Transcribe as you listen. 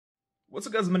What's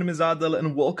up guys, my name is Adel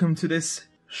and welcome to this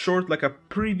short, like a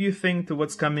preview thing to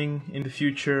what's coming in the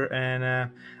future. And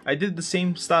I did the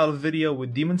same style of video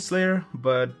with Demon Slayer,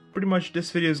 but pretty much this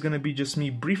video is gonna be just me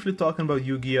briefly talking about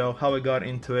Yu-Gi-Oh, how I got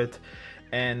into it,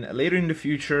 and later in the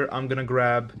future I'm gonna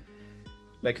grab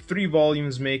like 3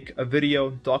 volumes, make a video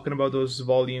talking about those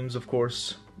volumes. Of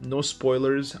course, no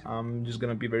spoilers, I'm just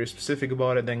gonna be very specific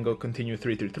about it, then go continue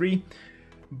 3 through 3.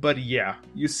 But yeah,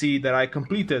 you see that I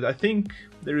completed, I think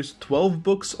there's 12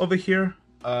 books over here,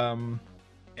 and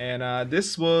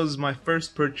this was my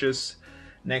first purchase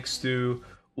next to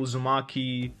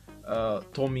Uzumaki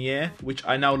Tomie, which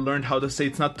I now learned how to say.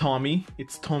 It's not Tommy,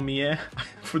 it's Tomie.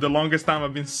 For the longest time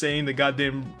I've been saying the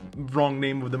goddamn wrong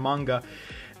name of the manga.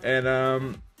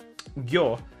 And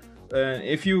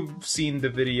if you've seen the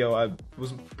video, it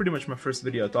was pretty much my first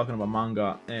video talking about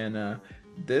manga, and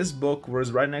this book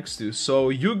was right next to. So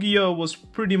Yu-Gi-Oh was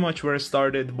pretty much where I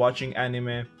started watching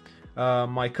anime.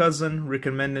 My cousin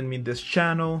recommended me this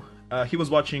channel. He was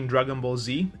watching Dragon Ball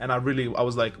Z, and I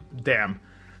was like, damn,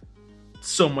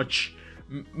 so much,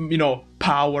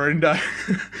 power in that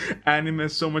anime,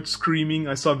 so much screaming.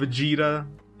 I saw Vegeta,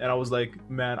 and I was like,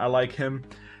 man, I like him.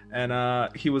 And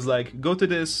he was like, go to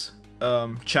this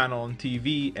channel on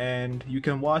TV and you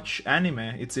can watch anime.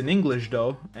 It's in English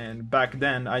though, and back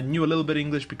then I knew a little bit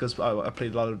English because I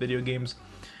played a lot of video games.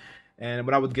 And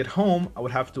when I would get home, I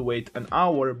would have to wait an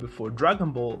hour before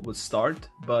Dragon Ball would start.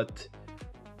 But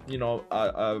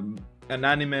an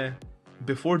anime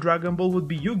before Dragon Ball would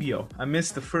be Yu-Gi-Oh! I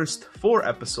missed the first 4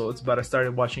 episodes, but I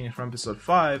started watching it from episode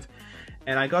 5,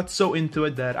 and I got so into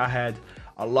it that I had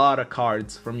a lot of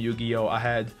cards from Yu-Gi-Oh! I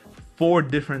had 4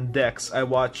 different decks. I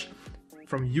watched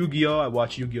from Yu-Gi-Oh! I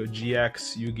watched Yu-Gi-Oh!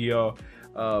 GX, Yu-Gi-Oh!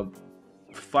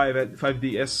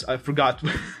 5DS, I forgot.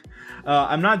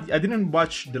 I didn't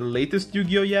watch the latest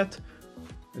Yu-Gi-Oh! yet,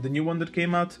 the new one that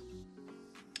came out.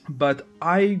 But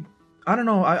I don't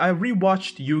know, I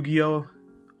rewatched Yu-Gi-Oh!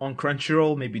 on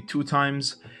Crunchyroll maybe 2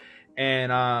 times,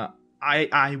 and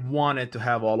I wanted to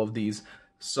have all of these.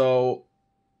 So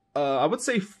I would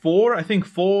say 4. I think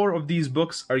 4 of these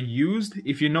books are used.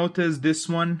 If you notice, this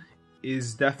one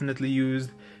is definitely used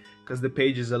because the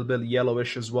page is a little bit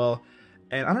yellowish as well.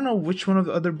 And I don't know which one of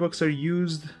the other books are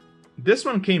used. This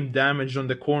one came damaged on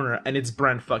the corner and it's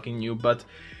brand fucking new. But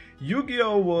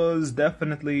Yu-Gi-Oh! Was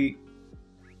definitely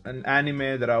an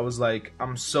anime that I was like,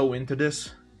 I'm so into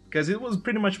this, because it was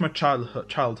pretty much my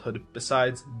childhood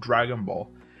besides Dragon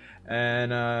Ball.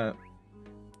 And I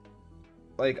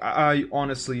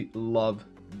honestly love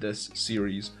this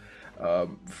series.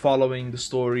 Following the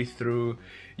story through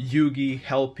Yugi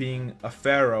helping a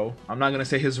pharaoh. I'm not gonna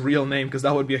say his real name because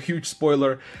that would be a huge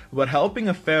spoiler, but helping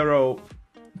a pharaoh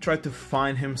try to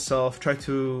find himself, try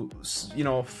to,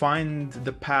 find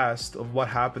the past of what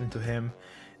happened to him.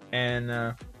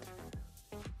 And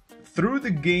through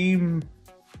the game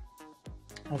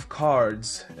of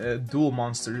cards, Duel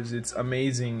Monsters, it's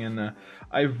amazing. And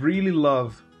I really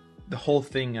love the whole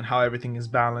thing and how everything is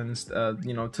balanced.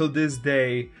 Till this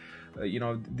day,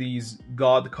 these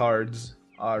god cards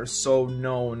are so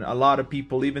known. A lot of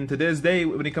people, even to this day,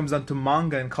 when it comes down to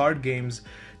manga and card games,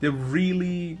 they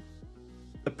really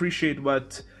appreciate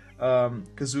what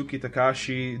Kazuki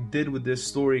Takashi did with this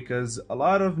story, because a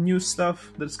lot of new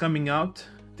stuff that's coming out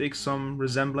takes some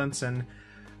resemblance and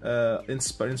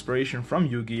inspiration from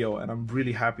Yu-Gi-Oh! And I'm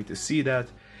really happy to see that.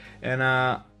 And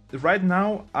right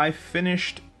now I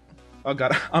finished, oh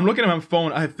god, I'm looking at my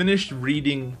phone. I finished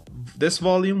reading this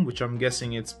volume, which I'm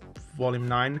guessing it's volume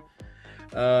 9,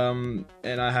 and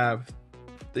I have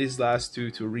these last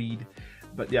 2 to read.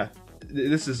 But yeah,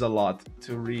 this is a lot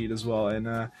to read as well.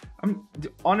 And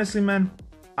honestly, man,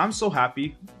 I'm so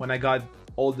happy when I got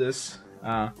all this.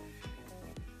 I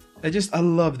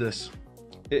love this.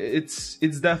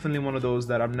 It's definitely one of those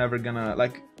that I'm never gonna,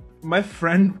 like, my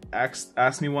friend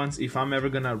asked me once if I'm ever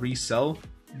gonna resell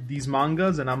these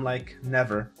mangas, and I'm like,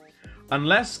 never,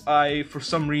 unless I for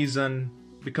some reason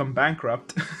become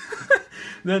bankrupt.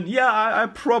 Then yeah, I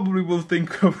probably will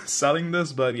think of selling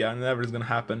this, but yeah, never is gonna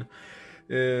happen.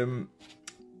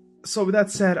 So with that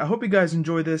said, I hope you guys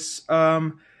enjoy this.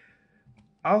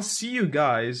 I'll see you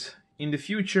guys in the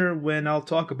future when I'll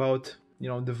talk about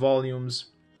the volumes.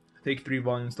 Take 3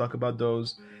 volumes, talk about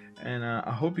those, and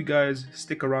I hope you guys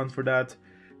stick around for that,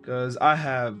 because I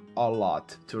have a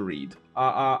lot to read.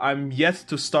 I'm yet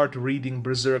to start reading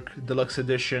Berserk Deluxe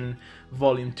Edition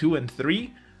Volume 2 and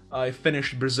 3. I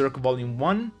finished Berserk Volume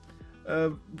 1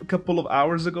 a couple of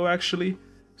hours ago, actually.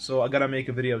 So I gotta make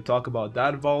a video to talk about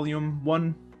that Volume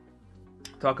 1.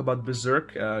 Talk about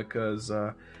Berserk, because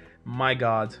my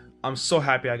god, I'm so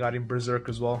happy I got in Berserk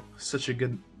as well. Such a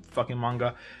good fucking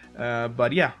manga.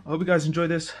 But yeah, I hope you guys enjoy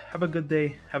this. Have a good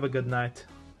day, have a good night.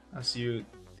 I'll see you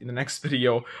in the next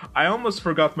video. I almost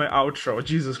forgot my outro,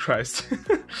 Jesus Christ.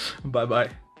 Bye bye.